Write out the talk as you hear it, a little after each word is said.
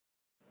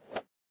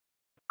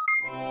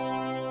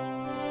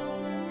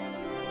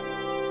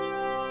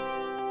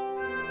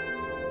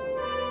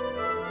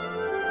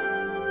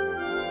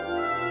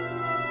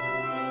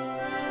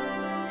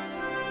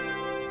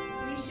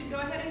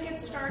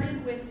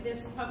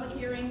this public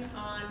hearing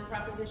on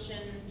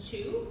Proposition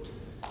 2.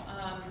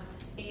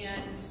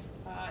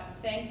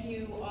 Thank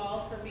you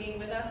all for being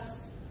with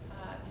us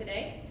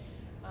today.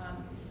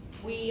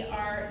 We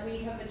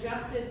have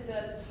adjusted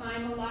the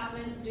time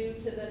allotment due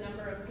to the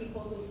number of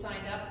people who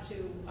signed up to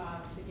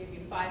give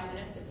you 5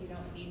 minutes. If you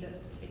don't need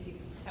it, if you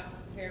have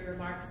prepared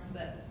remarks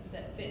that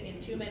fit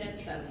in 2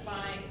 minutes, that's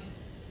fine.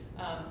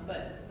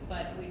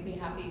 But we'd be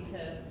happy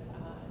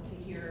to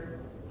hear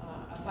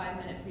a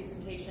 5-minute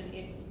presentation.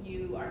 If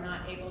you are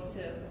not able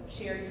to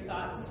share your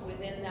thoughts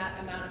within that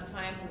amount of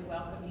time, we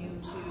welcome you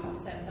to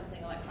send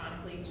something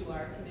electronically to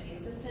our committee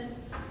assistant,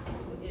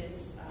 who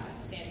is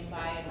standing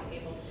by and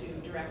able to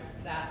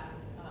direct that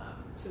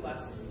to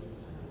us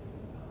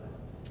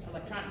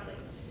electronically.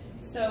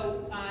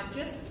 So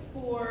just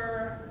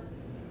for,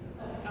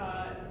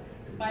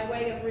 by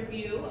way of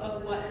review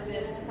of what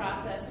this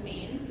process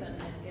means, and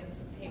if,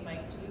 hey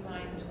Mike, do you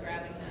mind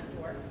grabbing that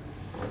door?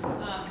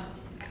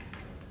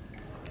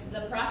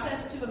 The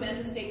process to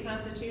amend the state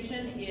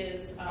constitution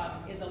is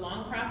a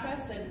long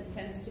process and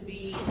tends to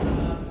be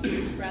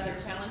rather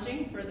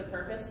challenging for the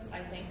purpose, I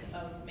think,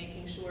 of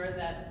making sure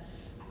that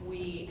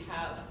we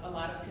have a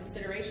lot of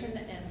consideration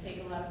and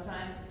take a lot of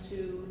time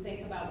to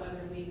think about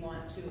whether we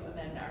want to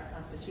amend our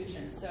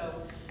constitution.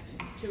 So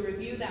to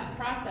review that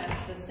process,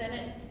 the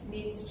Senate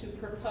needs to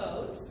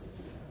propose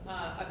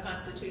a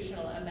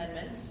constitutional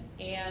amendment,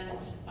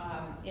 and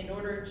in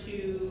order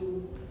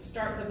to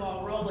start the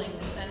ball rolling,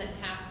 the Senate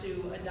has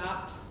to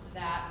adopt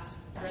that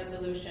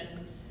resolution,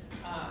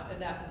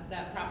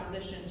 that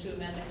proposition to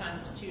amend the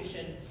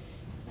Constitution.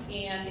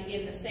 And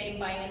in the same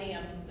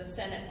biennium, the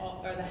Senate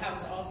or the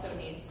House also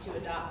needs to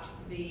adopt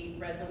the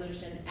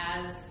resolution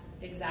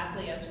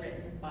exactly as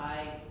written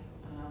by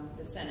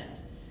the Senate.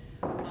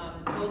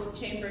 Both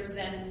chambers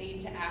then need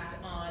to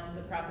act on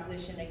the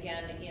proposition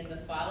again in the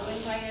following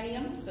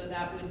biennium, so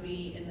that would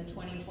be in the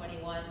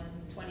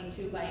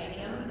 2021-22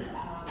 biennium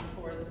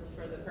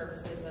for the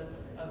purposes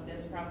of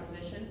this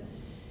proposition.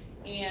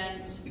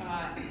 And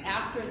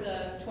after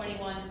the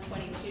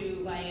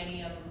 21-22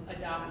 biennium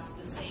adopts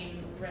the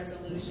same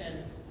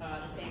resolution,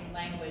 the same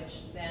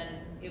language, then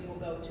it will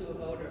go to a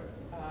vote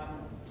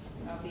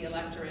of the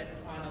electorate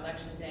on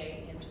election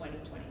day in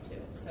 2022.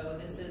 So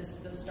this is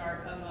the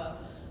start of a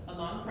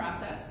long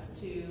process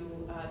to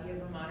give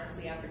Vermonters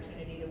the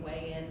opportunity to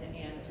weigh in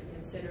and to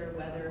consider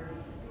whether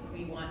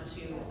we want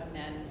to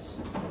amend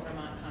the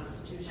Vermont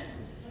Constitution.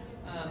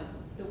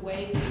 The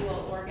way we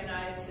will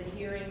organize the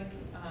hearing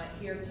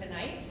here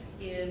tonight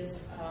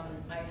is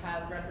I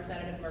have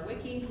Representative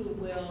Marwicki, who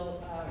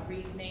will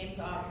read names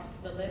off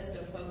the list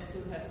of folks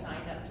who have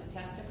signed up to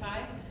testify.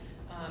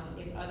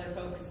 If other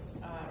folks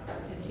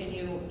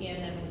continue in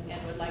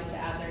and would like to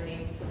add their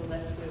names to the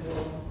list, we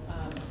will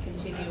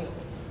continue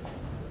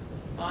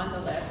on the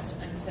list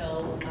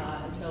until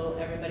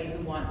everybody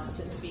who wants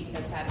to speak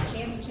has had a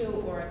chance to,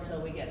 or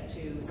until we get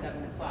to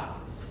 7 o'clock.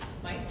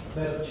 Mike?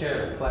 Madam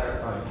Chair, a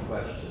clarifying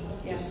question.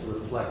 Yes. Just to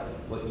reflect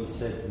what you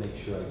said to make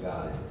sure I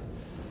got it.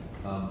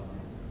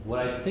 What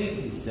I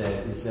think you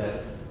said is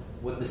that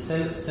what the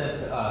Senate sent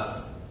to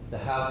us, the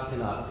House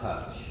cannot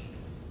touch.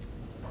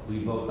 We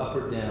vote up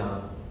or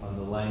down on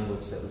the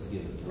language that was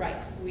given.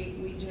 Right.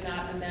 We do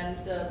not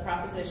amend the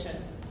proposition.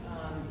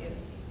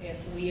 If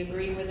we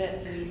agree with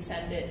it, we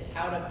send it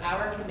out of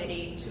our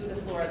committee to the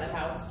floor of the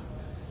House.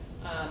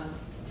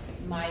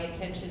 My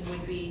intention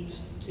would be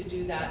to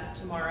do that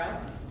tomorrow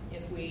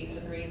if we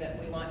agree that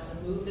we want to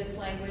move this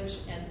language,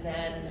 and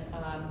then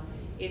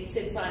it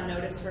sits on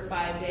notice for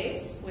 5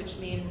 days, which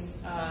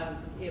means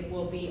it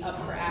will be up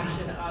for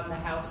action on the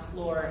House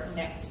floor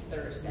next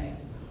Thursday.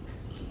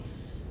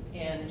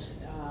 And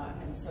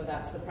so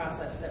that's the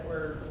process that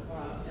we're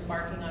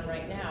embarking on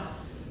right now.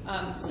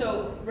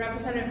 So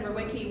Representative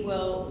Marwicki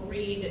will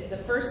read the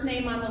first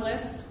name on the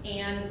list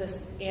and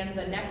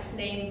the next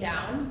name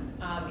down.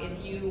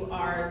 If you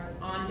are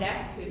on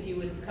deck, if you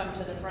would come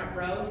to the front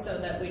row so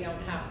that we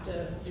don't have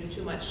to do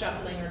too much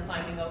shuffling or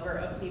climbing over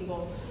of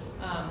people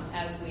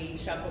as we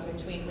shuffle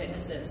between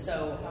witnesses.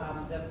 So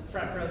the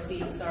front row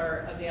seats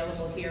are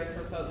available here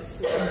for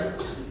folks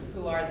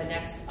who are the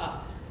next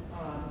up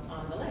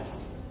on the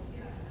list.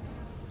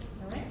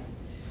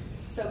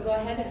 So go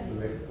ahead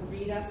and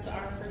read us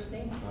our first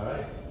name. All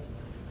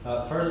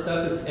right. First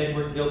up is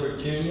Edward Gilbert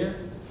Jr.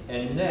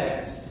 And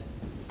next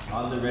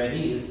on the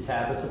ready is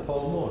Tabitha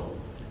Phol-Moore.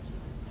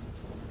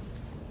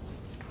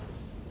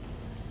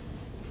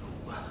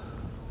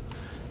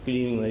 Good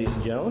evening, ladies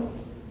and gentlemen.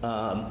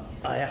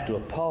 I have to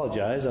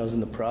apologize. I was in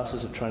the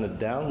process of trying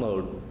to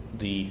download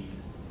the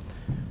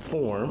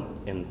form,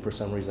 and for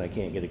some reason I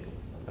can't get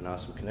an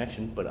awesome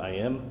connection, but I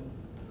am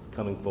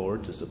coming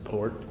forward to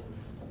support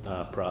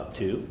Prop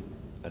 2.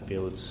 I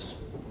feel it's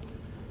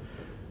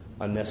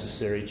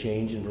unnecessary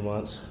change in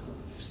Vermont's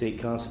state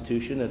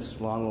constitution that's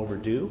long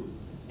overdue,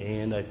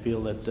 and I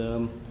feel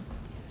that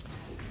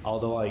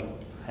although I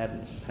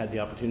hadn't had the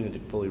opportunity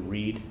to fully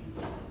read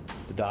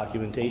the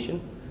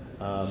documentation,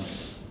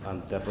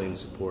 I'm definitely in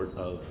support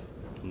of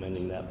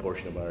amending that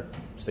portion of our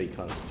state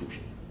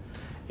constitution.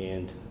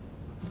 And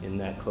in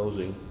that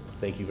closing,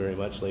 thank you very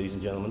much, ladies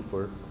and gentlemen,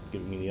 for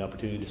giving me the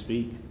opportunity to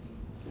speak.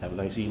 Have a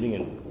nice evening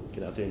and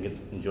get out there and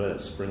enjoy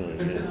that spring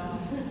wind. Oh,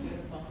 that's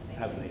beautiful.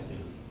 Have a nice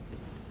evening.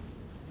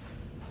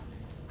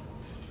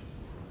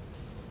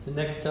 So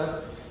next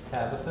up is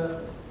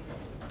Tabitha,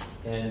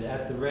 and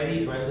at the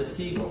ready, Brenda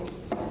Siegel.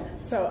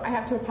 So I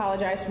have to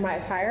apologize for my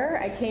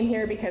attire. I came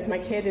here because my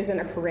kid is in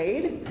a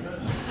parade,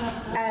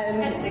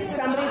 and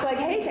somebody's like,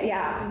 "Hey,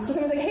 so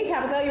somebody's like, hey,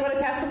 Tabitha, you want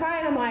to testify?"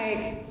 And I'm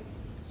like,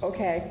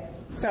 "Okay."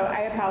 So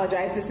I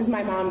apologize. This is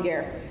my mom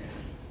gear.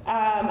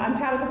 I'm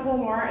Tabitha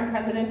Phol-Moore. I'm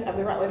president of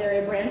the Rutland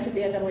area branch of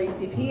the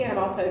NAACP, and I'm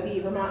also the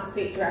Vermont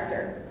state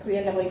director for the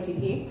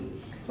NAACP.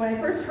 When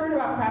I first heard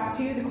about Prop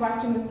 2, the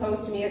question was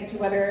posed to me as to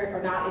whether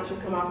or not it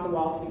should come off the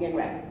wall to begin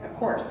with. Of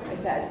course, I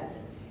said.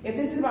 If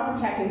this is about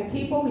protecting the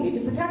people, we need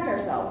to protect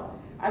ourselves.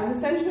 I was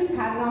essentially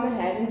patted on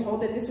the head and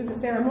told that this was a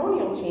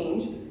ceremonial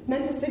change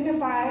meant to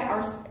signify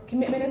our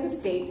commitment as a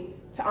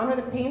state to honor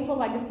the painful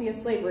legacy of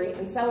slavery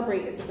and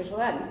celebrate its official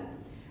end.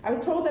 I was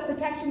told that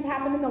protections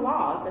happen in the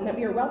laws and that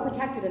we are well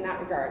protected in that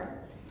regard.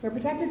 We're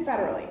protected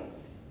federally.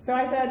 So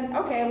I said,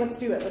 okay, let's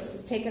do it. Let's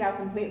just take it out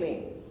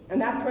completely.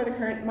 And that's where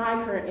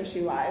my current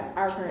issue lies,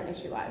 our current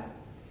issue lies.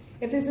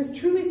 If this is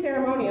truly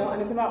ceremonial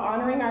and it's about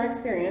honoring our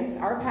experience,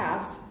 our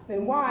past,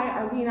 then why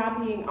are we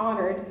not being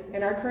honored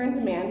in our current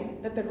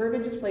demand that the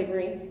verbiage of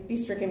slavery be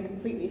stricken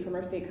completely from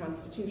our state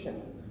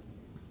constitution?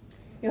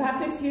 You'll have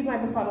to excuse my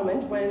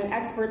befuddlement when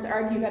experts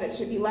argue that it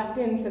should be left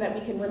in so that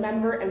we can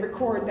remember and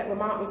record that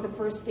Vermont was the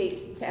first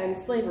state to end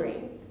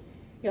slavery.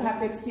 You'll have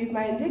to excuse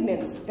my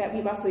indignance that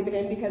we must leave it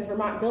in because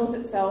Vermont bills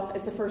itself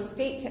as the first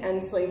state to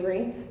end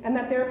slavery and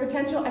that there are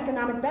potential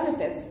economic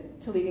benefits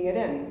to leaving it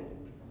in.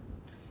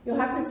 You'll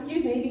have to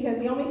excuse me because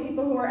the only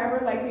people who are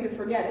ever likely to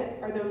forget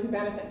it are those who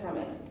benefit from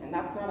it, and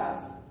that's not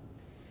us.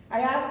 I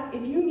ask,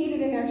 if you need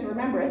it in there to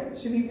remember it,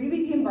 should we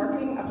really be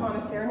embarking upon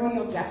a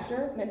ceremonial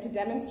gesture meant to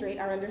demonstrate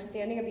our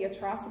understanding of the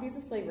atrocities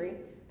of slavery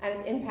and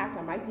its impact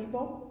on my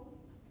people,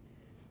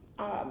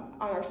 on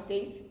our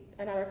state,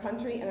 and on our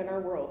country, and in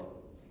our world?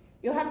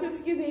 You'll have to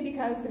excuse me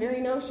because the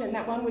very notion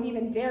that one would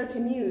even dare to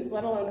muse,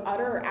 let alone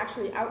utter or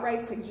actually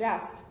outright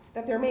suggest,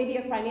 that there may be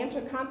a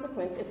financial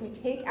consequence if we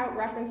take out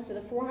reference to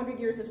the 400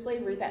 years of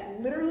slavery that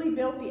literally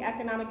built the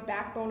economic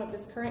backbone of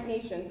this current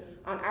nation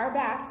on our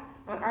backs,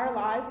 on our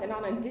lives, and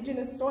on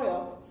indigenous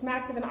soil,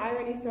 smacks of an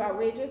irony so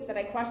outrageous that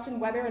I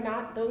question whether or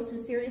not those who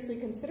seriously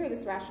consider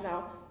this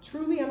rationale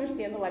truly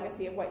understand the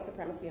legacy of white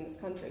supremacy in this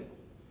country.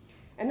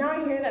 And now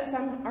I hear that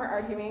some are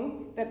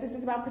arguing that this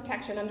is about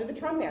protection under the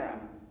Trump era.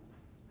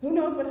 Who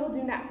knows what he'll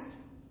do next?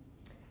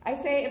 I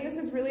say, if this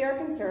is really our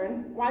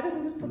concern, why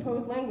doesn't this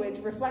proposed language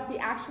reflect the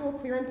actual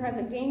clear and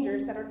present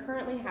dangers that are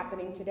currently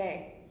happening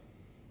today?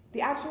 The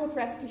actual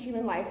threats to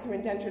human life through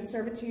indentured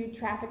servitude,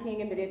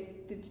 trafficking, and the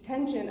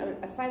detention of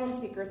asylum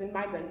seekers and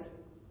migrants.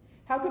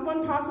 How could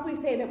one possibly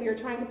say that we are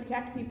trying to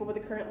protect people with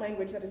the current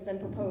language that has been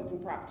proposed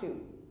in Prop 2?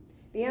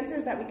 The answer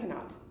is that we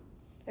cannot.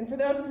 And for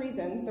those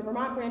reasons, the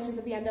Vermont branches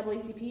of the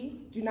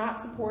NAACP do not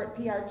support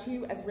PR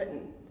 2 as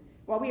written.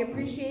 While we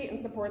appreciate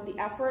and support the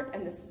effort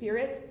and the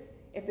spirit,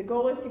 if the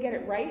goal is to get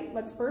it right,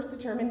 let's first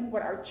determine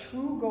what our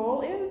true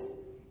goal is,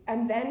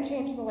 and then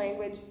change the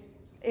language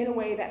in a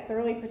way that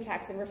thoroughly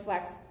protects and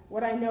reflects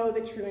what I know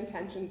the true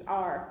intentions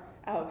are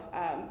of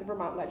the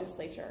Vermont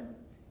legislature.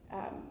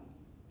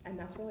 And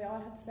that's really all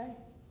I have to say.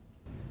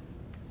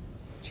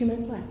 2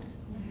 minutes left.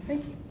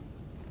 Thank you.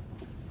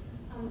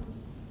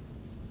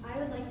 I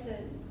would like the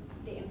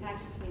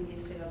impacted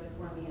communities to go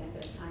before me, and if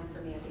there's time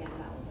for me at the end,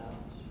 I will go.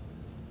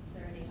 Is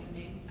there any new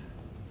names?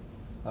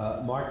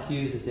 Mark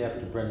Hughes is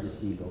after Brenda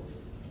Siegel.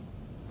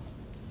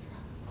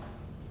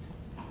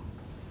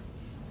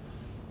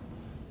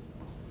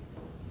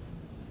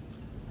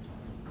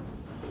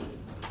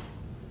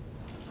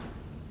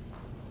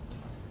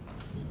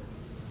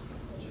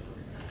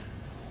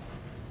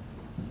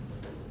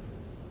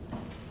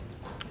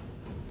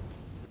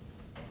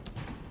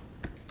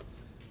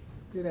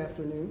 Good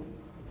afternoon.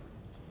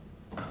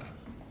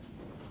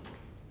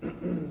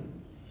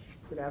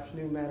 Good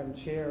afternoon, Madam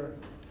Chair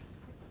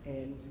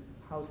and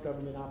House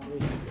Government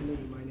Operations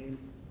Committee. My name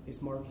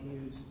is Mark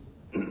Hughes.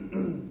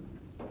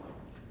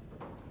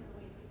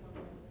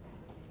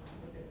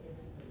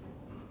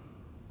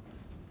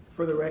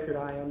 For the record,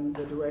 I am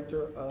the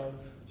Director of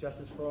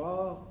Justice for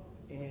All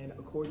and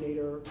a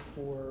coordinator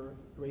for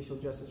Racial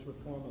Justice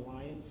Reform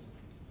Alliance.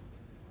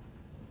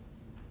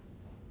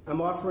 I'm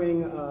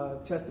offering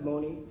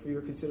testimony for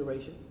your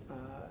consideration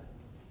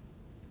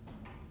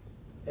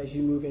as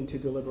you move into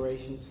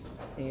deliberations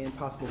and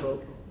possible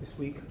vote this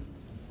week.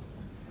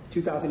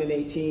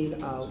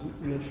 2018,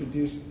 we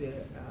introduced the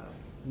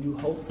new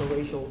hope for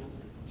racial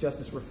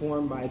justice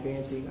reform by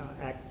advancing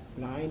Act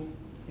 9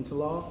 into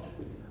law.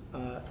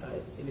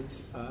 It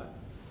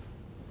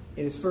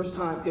was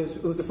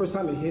the first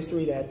time in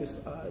history that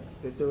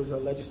that there was a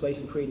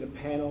legislation creating a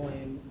panel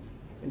and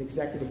an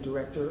executive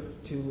director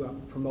to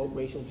promote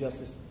racial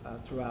justice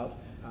throughout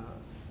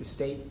the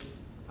state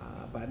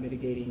by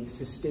mitigating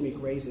systemic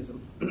racism.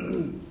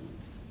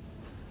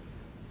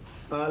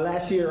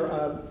 Last year,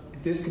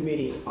 This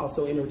committee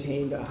also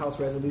entertained House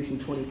Resolution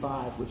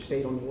 25, which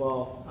stayed on the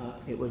wall.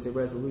 It was a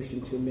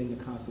resolution to amend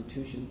the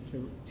Constitution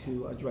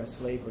to address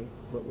slavery,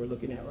 what we're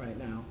looking at right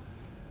now.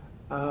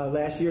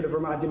 Last year, the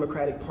Vermont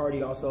Democratic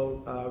Party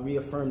also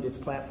reaffirmed its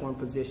platform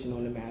position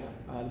on the matter.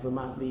 The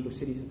Vermont League of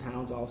Cities and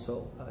Towns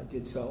also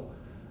did so.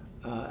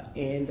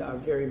 And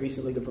very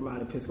recently, the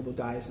Vermont Episcopal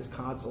Diocese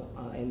Council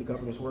and the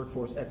Governor's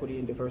Workforce Equity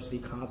and Diversity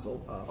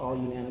Council all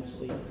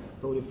unanimously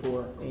voted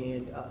for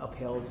and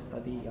upheld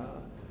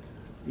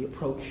the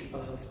approach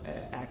of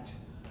Act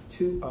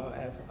 2,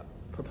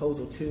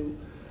 Proposal 2.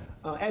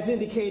 As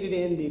indicated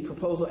in the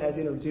proposal as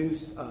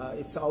introduced,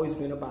 it's always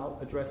been about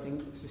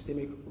addressing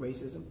systemic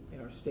racism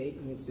in our state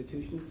and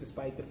institutions,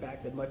 despite the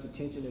fact that much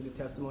attention in the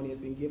testimony has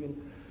been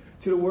given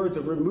to the words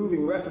of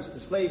removing reference to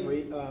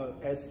slavery,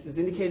 as is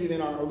indicated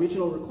in our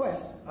original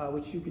request,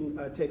 which you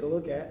can take a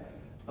look at.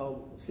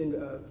 I'll send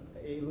a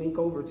link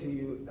over to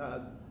you.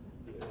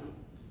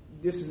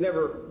 This has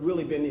never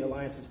really been the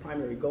Alliance's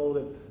primary goal.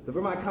 The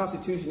Vermont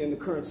Constitution in the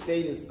current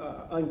state is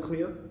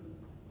unclear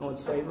on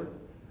slavery.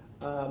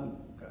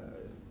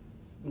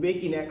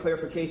 Making that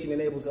clarification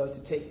enables us to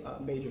take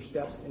major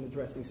steps in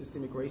addressing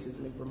systemic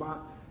racism in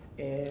Vermont.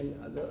 And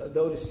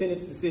though the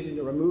Senate's decision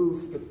to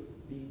remove the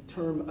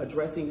term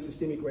addressing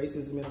systemic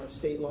racism in our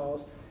state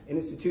laws and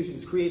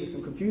institutions created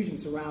some confusion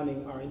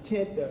surrounding our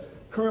intent, the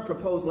current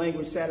proposed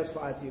language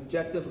satisfies the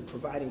objective of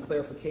providing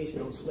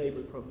clarification on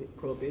slavery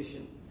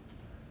prohibition.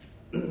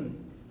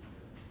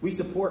 We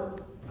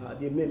support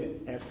the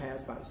amendment as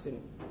passed by the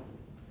Senate.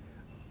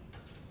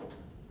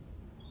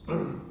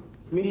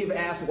 Many have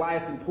asked why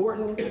it's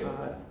important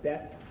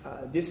that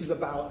this is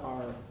about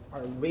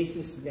our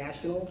racist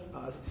national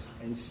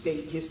and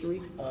state history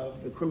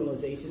of the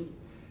criminalization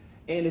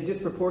and the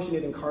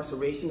disproportionate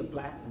incarceration of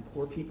black and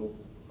poor people.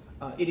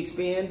 It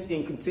expands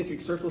in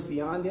concentric circles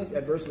beyond this,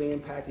 adversely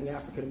impacting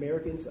African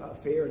Americans'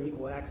 fair and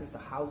equal access to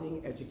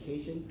housing,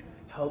 education,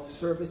 health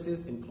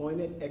services,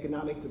 employment,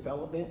 economic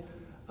development.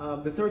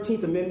 The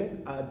 13th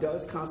Amendment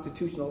does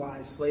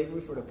constitutionalize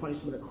slavery for the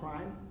punishment of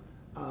crime.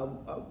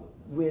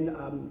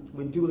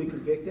 When duly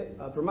convicted.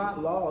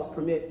 Vermont laws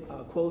permit,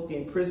 quote, the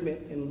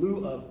imprisonment in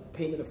lieu of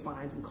payment of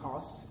fines and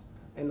costs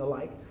and the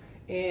like.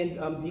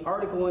 And the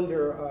article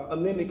under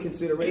amendment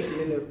consideration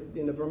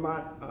in the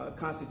Vermont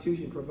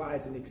Constitution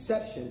provides an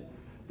exception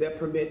that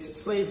permits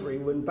slavery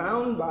when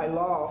bound by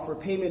law for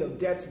payment of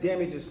debts,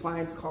 damages,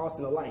 fines, costs,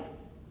 and the like,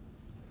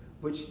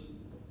 which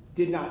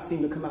did not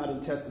seem to come out in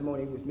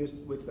testimony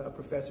with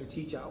Professor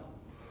Teachout.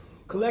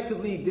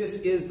 Collectively, this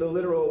is the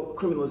literal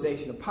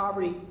criminalization of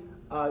poverty.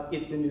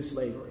 It's the new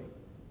slavery.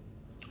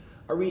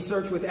 Our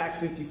research with Act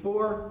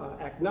 54,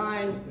 Act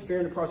 9, the fair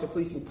and impartial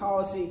policing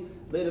policy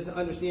led us to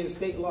understand that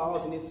state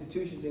laws and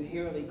institutions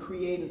inherently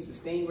create and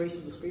sustain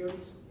racial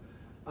disparities.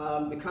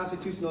 The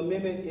constitutional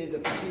amendment is a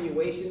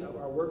continuation of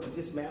our work to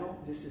dismantle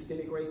this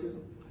systemic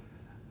racism.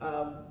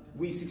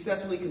 We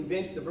successfully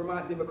convinced the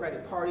Vermont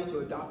Democratic Party to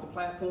adopt a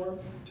platform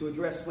to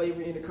address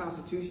slavery in the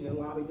Constitution and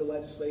lobbied the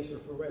legislature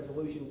for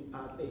resolution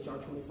HR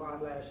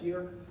 25 last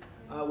year.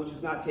 Which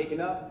was not taken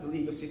up. The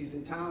League of Cities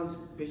and Towns,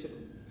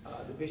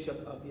 the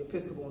Bishop of the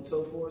Episcopal, and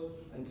so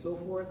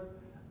forth.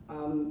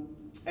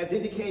 As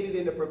indicated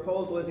in the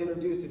proposal as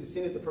introduced to the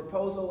Senate, the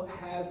proposal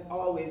has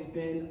always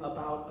been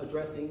about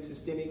addressing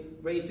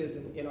systemic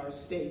racism in our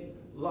state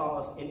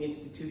laws and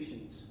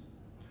institutions.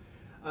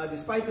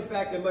 Despite the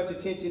fact that much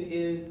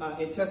attention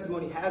and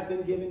testimony has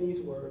been given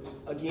these words,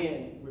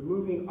 again,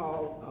 removing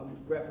all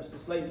reference to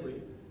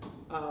slavery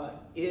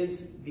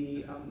is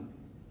the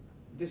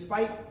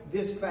despite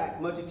this fact,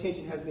 much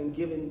attention has been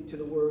given to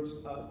the words,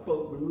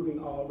 quote,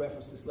 removing all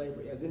reference to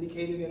slavery. As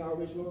indicated in our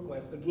original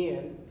request,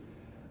 again,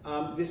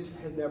 this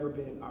has never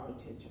been our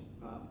intention.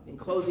 In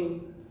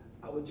closing,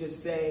 I would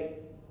just say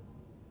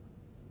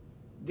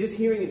this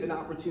hearing is an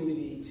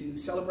opportunity to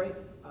celebrate,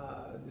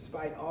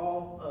 despite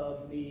all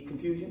of the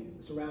confusion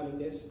surrounding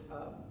this,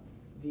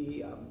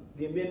 the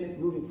amendment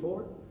moving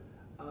forward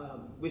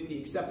with the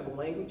acceptable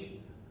language.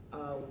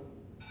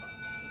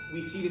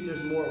 We see that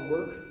there's more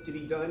work to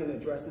be done in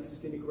addressing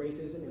systemic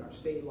racism in our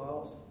state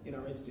laws, in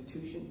our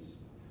institutions.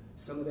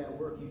 Some of that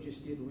work you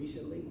just did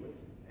recently with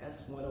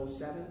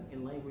S-107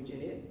 and language in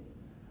it.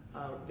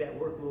 That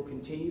work will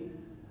continue.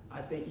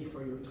 I thank you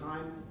for your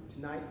time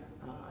tonight.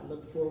 I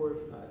look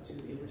forward to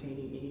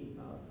entertaining any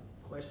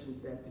questions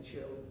that the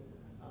chair would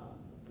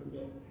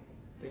permit.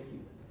 Thank you.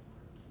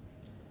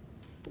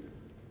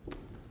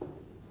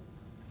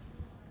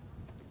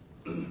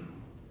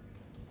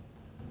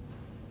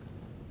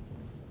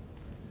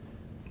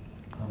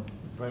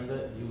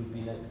 Brenda, you would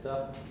be next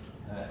up.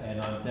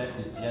 And on deck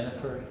is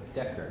Jennifer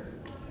Decker.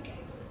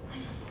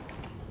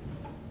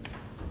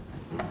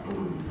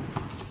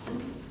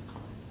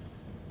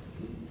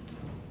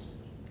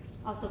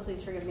 Also,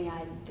 please forgive me,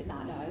 I did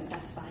not know I was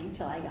testifying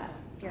until I got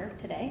here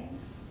today.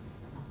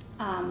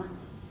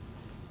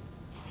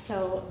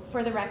 So,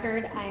 for the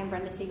record, I am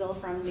Brenda Siegel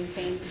from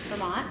Newfane,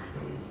 Vermont.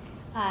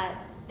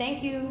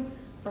 Thank you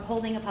for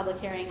holding a public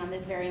hearing on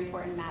this very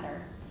important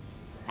matter.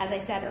 As I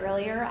said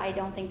earlier, I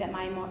don't think that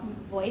my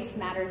voice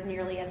matters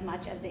nearly as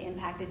much as the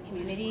impacted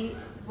community's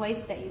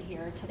voice that you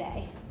hear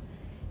today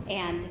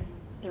and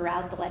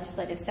throughout the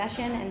legislative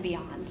session and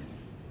beyond.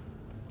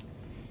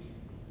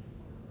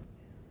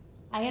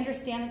 I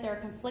understand that there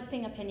are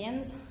conflicting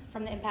opinions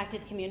from the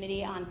impacted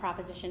community on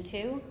Proposition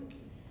 2,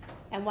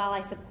 and while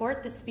I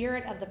support the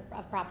spirit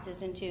of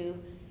Proposition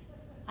 2,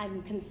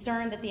 I'm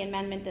concerned that the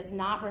amendment does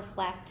not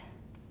reflect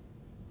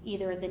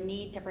either the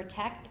need to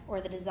protect or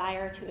the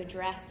desire to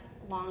address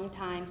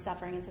long-time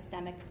suffering and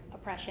systemic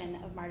oppression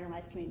of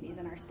marginalized communities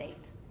in our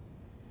state.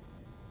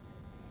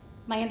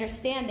 My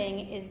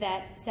understanding is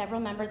that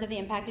several members of the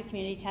impacted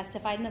community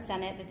testified in the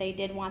Senate that they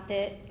did want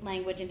the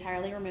language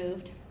entirely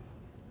removed,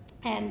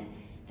 and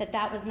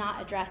that was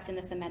not addressed in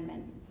this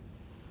amendment.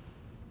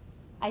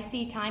 I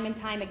see time and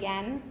time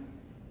again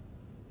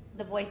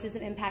the voices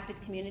of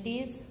impacted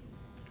communities,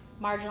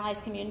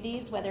 marginalized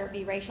communities, whether it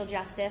be racial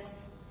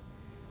justice,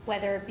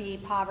 whether it be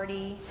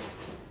poverty,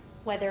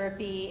 whether it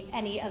be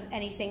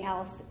anything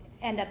else,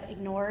 end up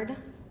ignored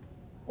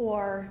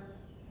or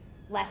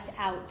left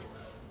out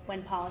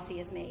when policy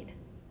is made.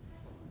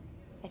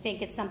 I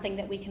think it's something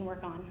that we can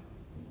work on.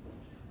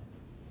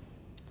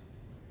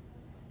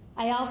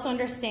 I also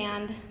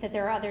understand that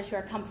there are others who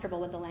are comfortable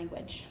with the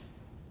language.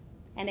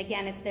 And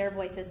again, it's their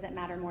voices that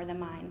matter more than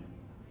mine.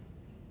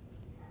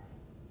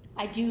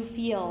 I do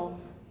feel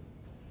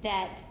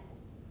that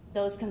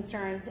those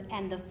concerns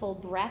and the full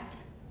breadth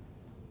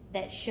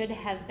that should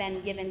have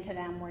been given to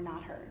them were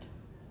not heard.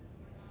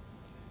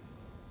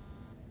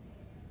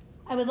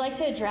 I would like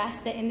to address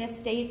that in this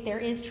state there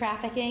is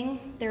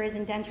trafficking, there is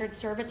indentured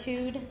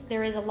servitude,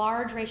 there is a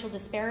large racial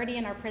disparity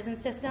in our prison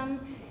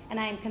system, and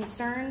I am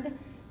concerned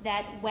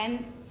that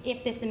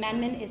if this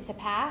amendment is to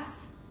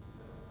pass,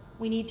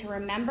 we need to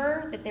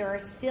remember that there are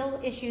still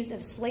issues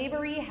of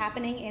slavery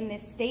happening in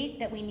this state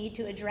that we need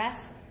to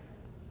address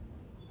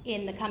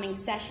in the coming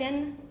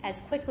session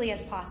as quickly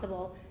as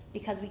possible,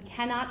 because we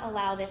cannot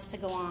allow this to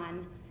go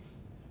on,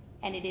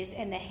 and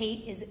the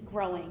hate is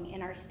growing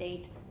in our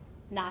state,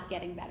 not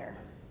getting better.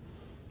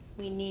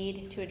 We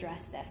need to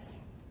address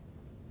this.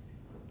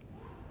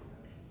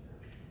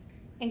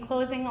 In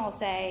closing, I'll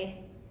say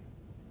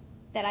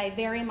that I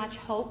very much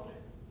hope,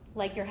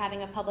 like you're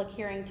having a public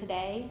hearing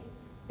today,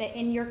 that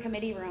in your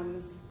committee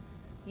rooms,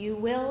 you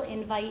will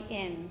invite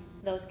in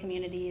those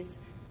communities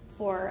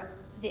for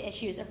the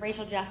issues of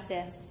racial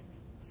justice,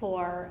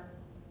 for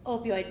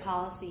opioid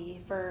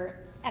policy, for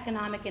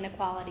economic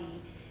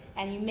inequality,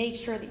 and you make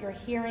sure that you're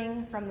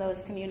hearing from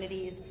those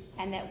communities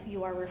and that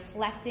you are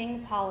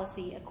reflecting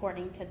policy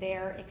according to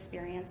their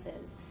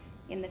experiences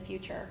in the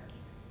future.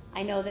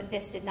 I know that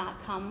this did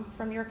not come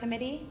from your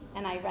committee,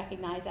 and I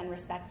recognize and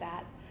respect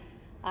that.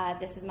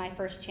 This is my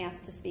first chance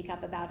to speak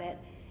up about it.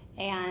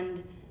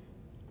 And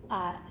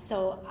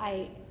so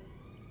I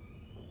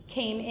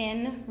came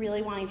in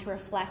really wanting to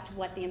reflect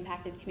what the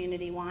impacted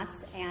community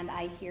wants, and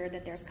I hear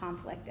that there's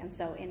conflict, and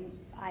so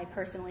I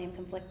personally am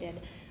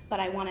conflicted, but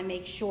I want to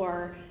make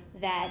sure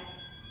that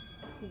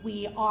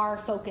we are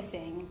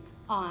focusing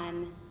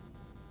on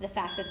the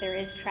fact that there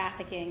is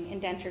trafficking,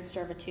 indentured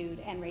servitude,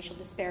 and racial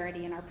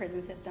disparity in our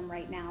prison system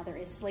right now. There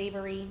is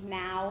slavery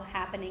now,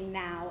 happening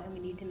now, and we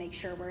need to make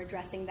sure we're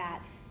addressing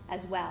that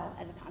as well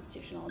as a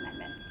constitutional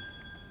amendment.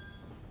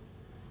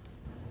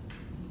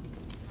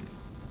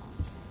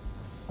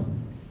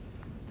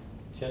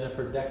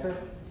 Jennifer Decker.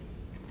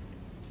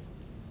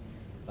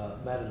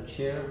 Madam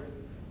Chair,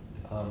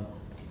 are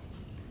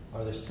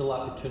there still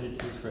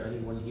opportunities for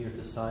anyone here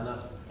to sign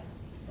up?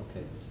 Yes.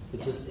 Okay.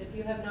 Yes. If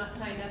you have not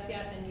signed up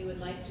yet and you would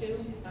like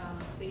to,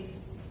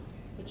 please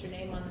put your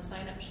name on the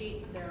sign-up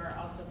sheet. There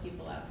are also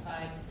people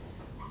outside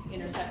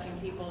intercepting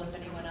people if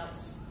anyone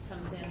else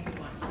comes in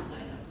who wants to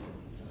sign up.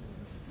 So,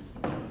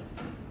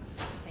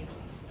 thank you.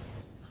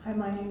 Hi,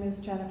 my name is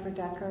Jennifer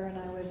Decker, and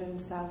I live in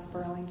South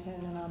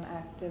Burlington, and I'm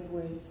active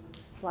with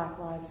Black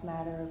Lives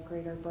Matter of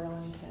Greater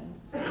Burlington.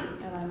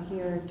 And I'm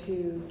here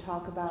to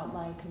talk about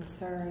my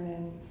concern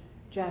in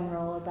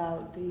general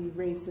about the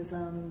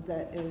racism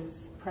that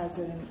is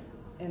present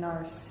in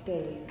our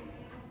state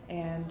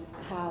and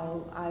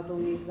how I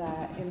believe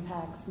that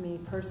impacts me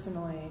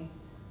personally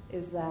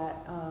is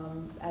that,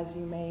 as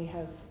you may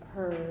have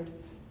heard,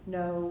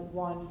 no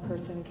one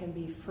person can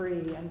be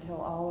free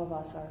until all of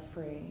us are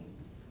free.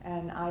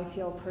 And I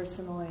feel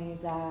personally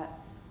that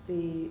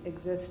the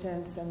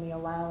existence and the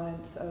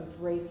allowance of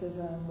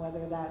racism,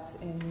 whether that's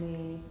in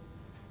the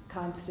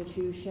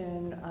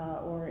Constitution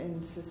or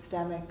in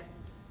systemic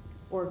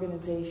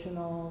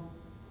organizational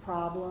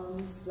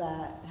problems,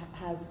 that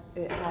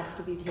it has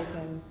to be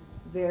taken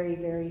very,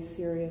 very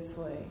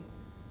seriously.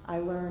 I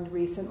learned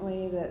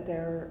recently that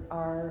there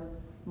are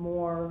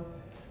more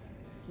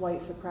white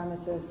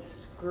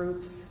supremacist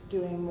groups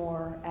doing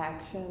more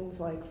actions,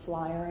 like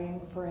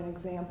flyering, for an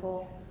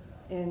example,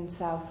 in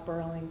South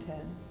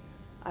Burlington.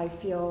 I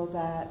feel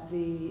that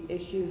the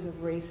issues of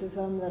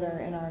racism that are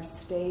in our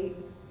state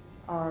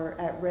are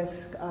at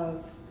risk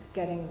of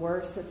getting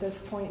worse at this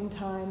point in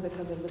time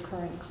because of the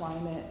current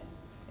climate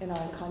in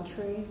our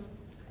country.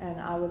 And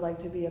I would like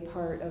to be a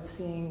part of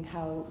seeing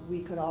how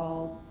we could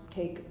all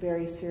take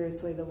very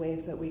seriously the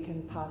ways that we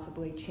can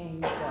possibly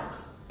change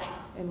this.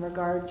 In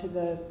regard to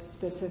the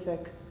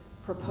specific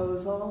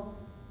proposal,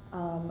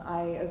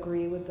 I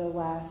agree with the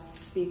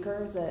last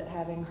speaker that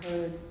having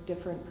heard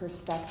different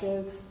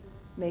perspectives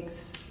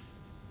makes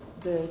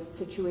the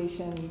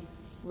situation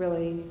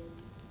really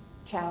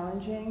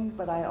challenging,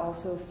 but I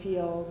also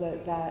feel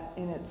that that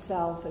in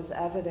itself is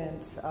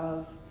evidence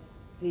of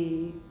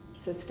the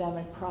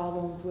systemic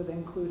problems with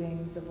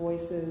including the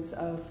voices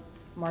of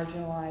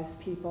marginalized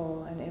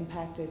people and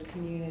impacted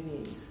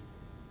communities,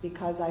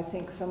 because I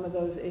think some of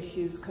those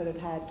issues could have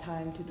had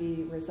time to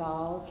be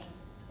resolved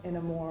in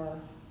a more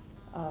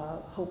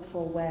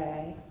hopeful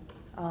way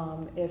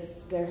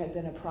if there had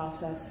been a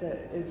process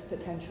that is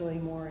potentially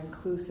more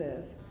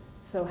inclusive.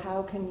 So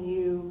how can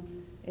you,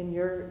 in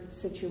your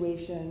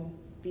situation,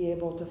 be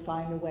able to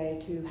find a way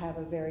to have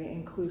a very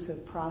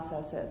inclusive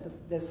process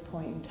at this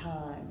point in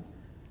time?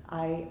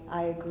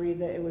 I agree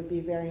that it would be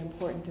very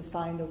important to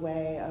find a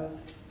way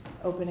of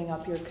opening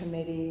up your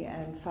committee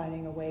and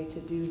finding a way to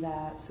do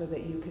that so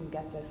that you can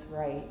get this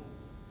right.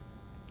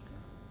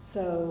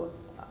 So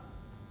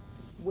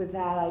with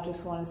that, I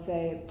just want to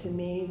say, to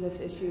me, this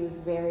issue is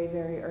very,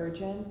 very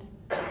urgent,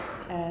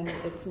 and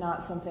it's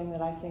not something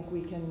that I think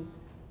we can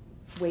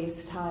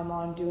waste time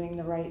on doing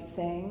the right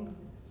thing.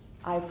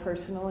 I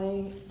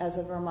personally, as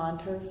a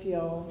Vermonter,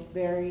 feel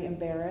very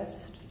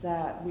embarrassed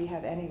that we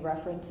have any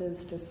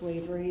references to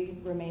slavery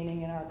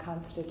remaining in our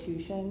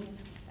Constitution,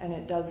 and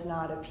it does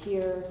not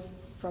appear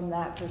from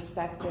that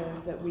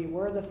perspective that we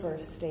were the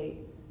first state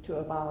to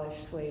abolish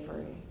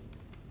slavery.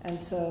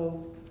 And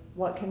so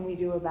what can we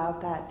do about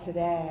that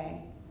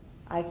today?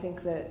 I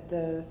think that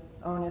the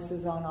onus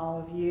is on all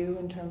of you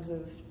in terms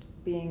of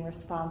being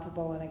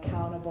responsible and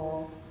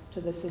accountable to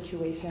the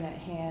situation at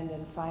hand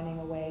and finding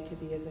a way to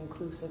be as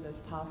inclusive as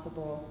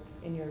possible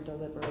in your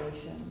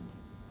deliberations.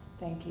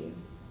 Thank you.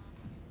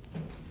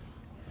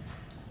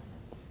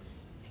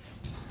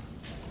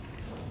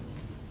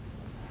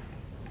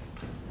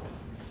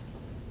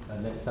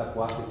 Next up,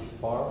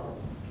 Barre.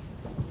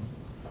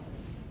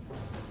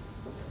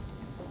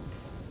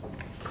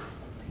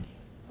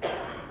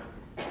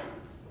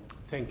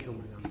 Thank you,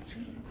 Madam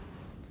Chair.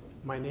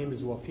 My name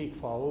is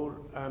Phol-Moore.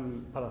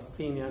 I'm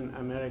Palestinian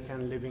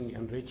American living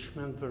in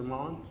Richmond,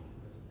 Vermont.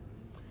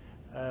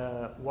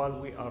 While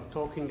we are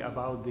talking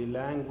about the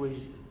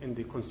language in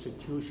the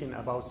Constitution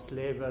about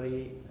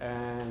slavery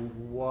and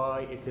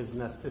why it is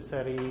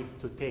necessary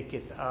to take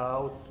it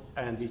out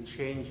and to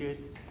change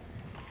it,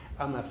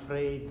 I'm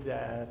afraid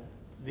that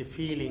the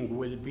feeling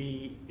will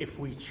be if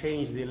we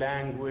change the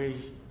language,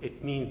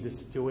 it means the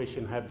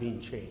situation has been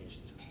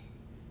changed.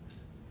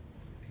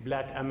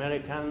 Black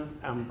American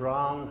and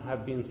brown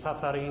have been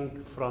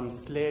suffering from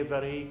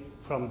slavery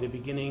from the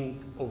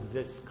beginning of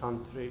this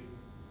country.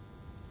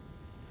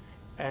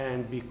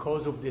 And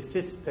because of the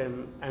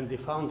system and the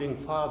founding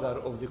father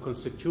of the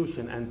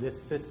Constitution and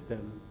this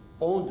system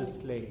owned the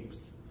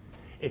slaves,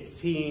 it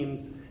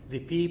seems the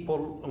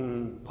people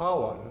in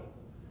power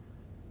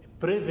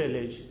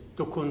privileged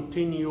to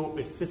continue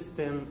a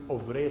system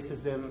of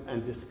racism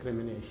and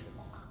discrimination.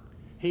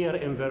 Here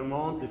in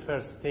Vermont, the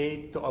first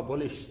state to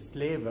abolish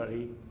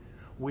slavery,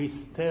 we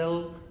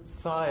still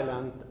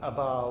silent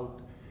about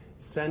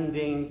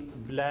sending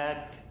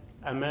Black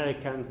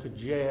American to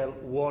jail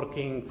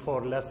working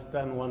for less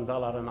than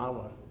 $1 an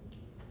hour.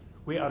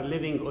 We are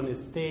living in a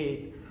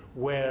state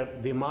where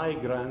the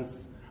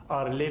migrants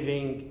are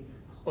living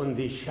on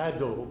the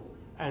shadow,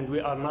 and we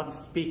are not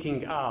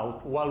speaking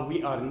out while we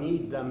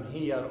need them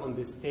here on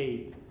the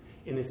state.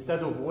 Instead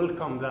of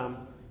welcome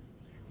them,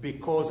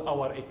 because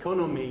our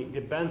economy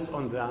depends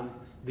on them,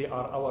 they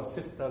are our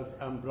sisters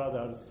and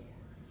brothers,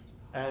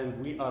 and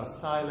we are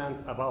silent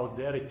about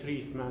their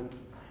treatment,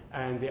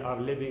 and they are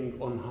living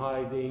on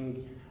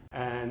hiding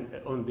and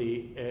on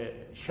the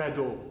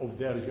shadow of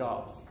their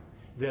jobs.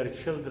 Their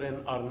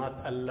children are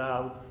not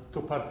allowed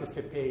to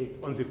participate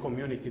in the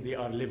community they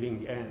are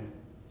living in.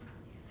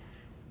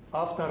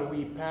 After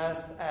we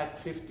passed Act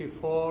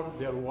 54,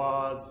 there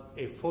was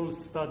a full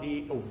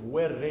study of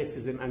where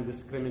racism and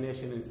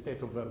discrimination in the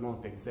state of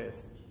Vermont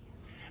exists.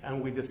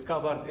 And we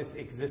discovered it's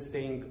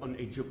existing on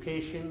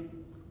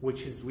education,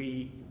 which is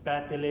we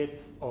battle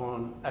it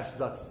on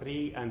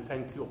H.3, and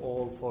thank you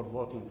all for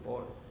voting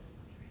for it.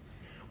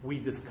 We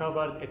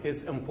discovered it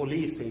is in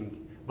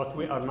policing, but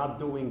we are not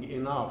doing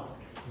enough,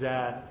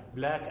 that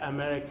Black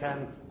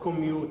American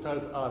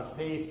commuters are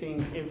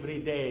facing every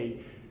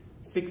day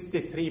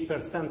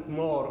 63%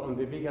 more on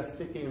the biggest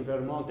city in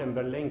Vermont and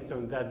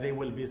Burlington, that they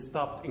will be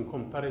stopped in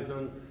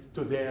comparison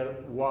to their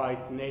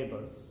white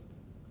neighbors.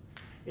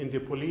 In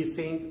the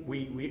policing,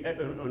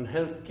 on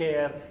health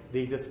care,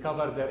 they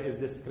discover there is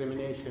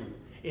discrimination.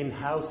 In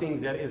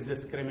housing, there is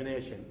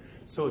discrimination.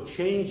 So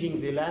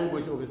changing the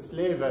language of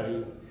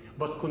slavery,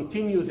 but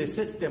continue the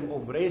system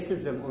of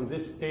racism on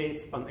this state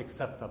is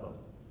unacceptable.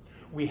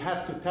 We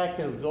have to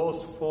tackle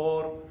those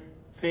 4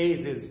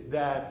 phases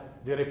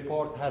that the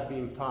report have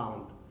been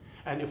found.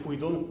 And if we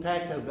don't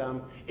tackle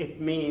them,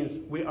 it means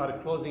we are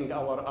closing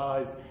our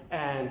eyes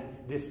and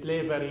the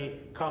slavery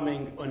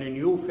coming on a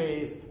new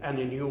phase and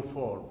a new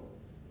form.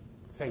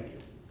 Thank you.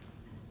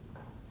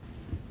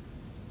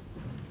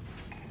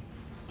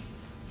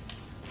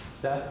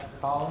 Seth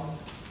Collins.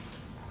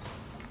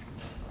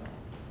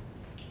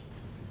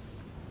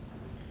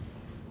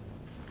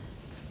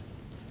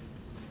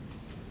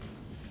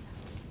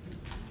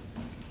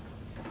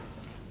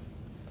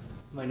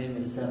 My name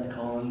is Seth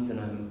Collins,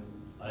 and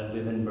I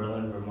live in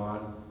Berlin,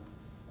 Vermont,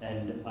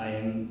 and I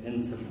am in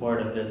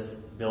support of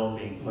this bill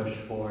being pushed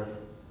forth.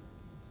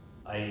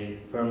 I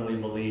firmly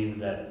believe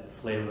that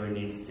slavery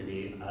needs to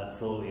be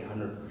absolutely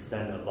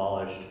 100%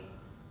 abolished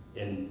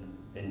in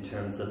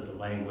terms of the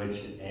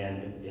language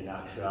and in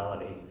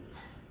actuality.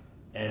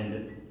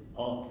 And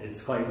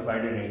it's quite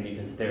frightening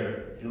because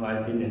in my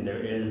opinion, there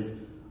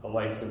is a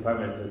white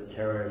supremacist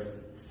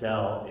terrorist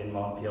cell in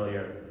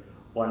Montpelier.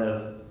 One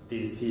of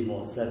these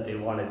people said they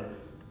wanted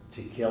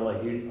to kill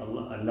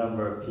a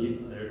number of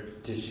people, or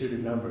to shoot a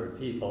number of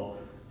people,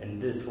 and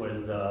this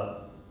was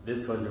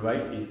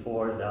right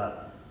before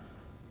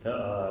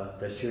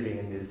the shooting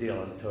in New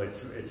Zealand. So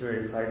it's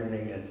very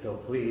frightening, and so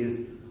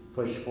please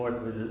push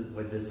forth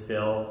with this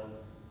bill,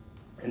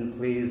 and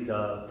please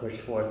push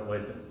forth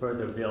with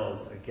further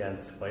bills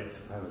against white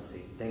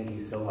supremacy. Thank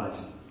you so much.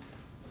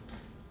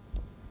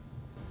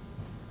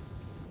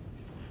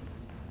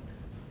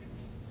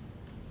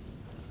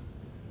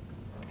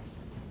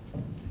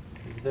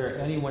 Is there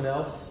anyone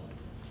else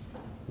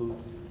who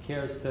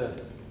cares to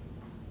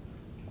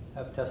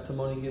have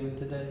testimony given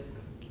today?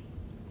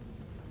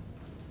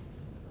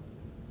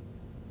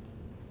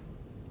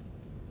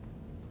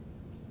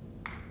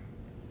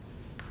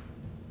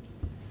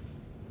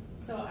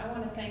 So I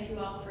want to thank you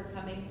all for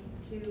coming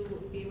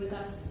to be with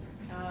us.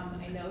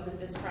 I know that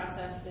this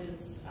process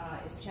is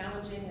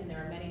challenging, and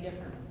there are many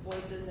different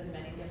voices and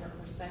many different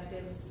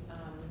perspectives.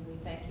 We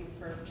thank you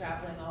for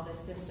traveling all this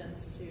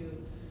distance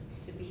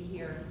to be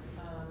here.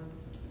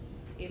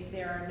 If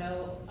there are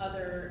no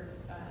other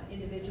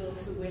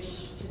individuals who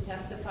wish to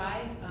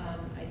testify,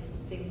 I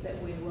think that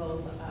we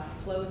will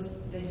close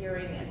the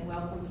hearing and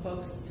welcome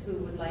folks who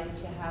would like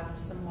to have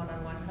some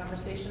one-on-one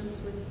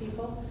conversations with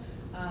people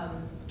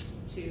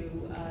to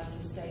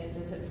stay and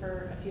visit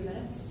for a few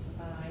minutes.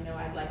 I know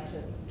I'd like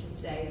to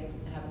stay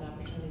and have an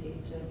opportunity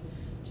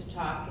to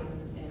talk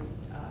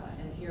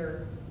and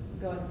hear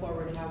going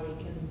forward how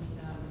we can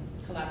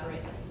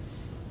collaborate.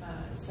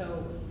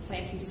 So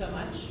thank you so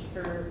much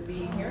for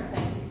being here.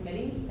 Thank you,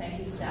 committee. Thank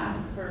you, staff,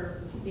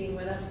 for being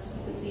with us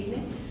this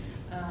evening.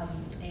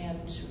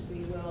 And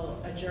we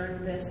will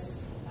adjourn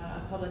this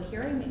public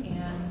hearing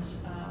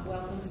and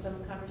welcome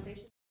some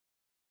conversation.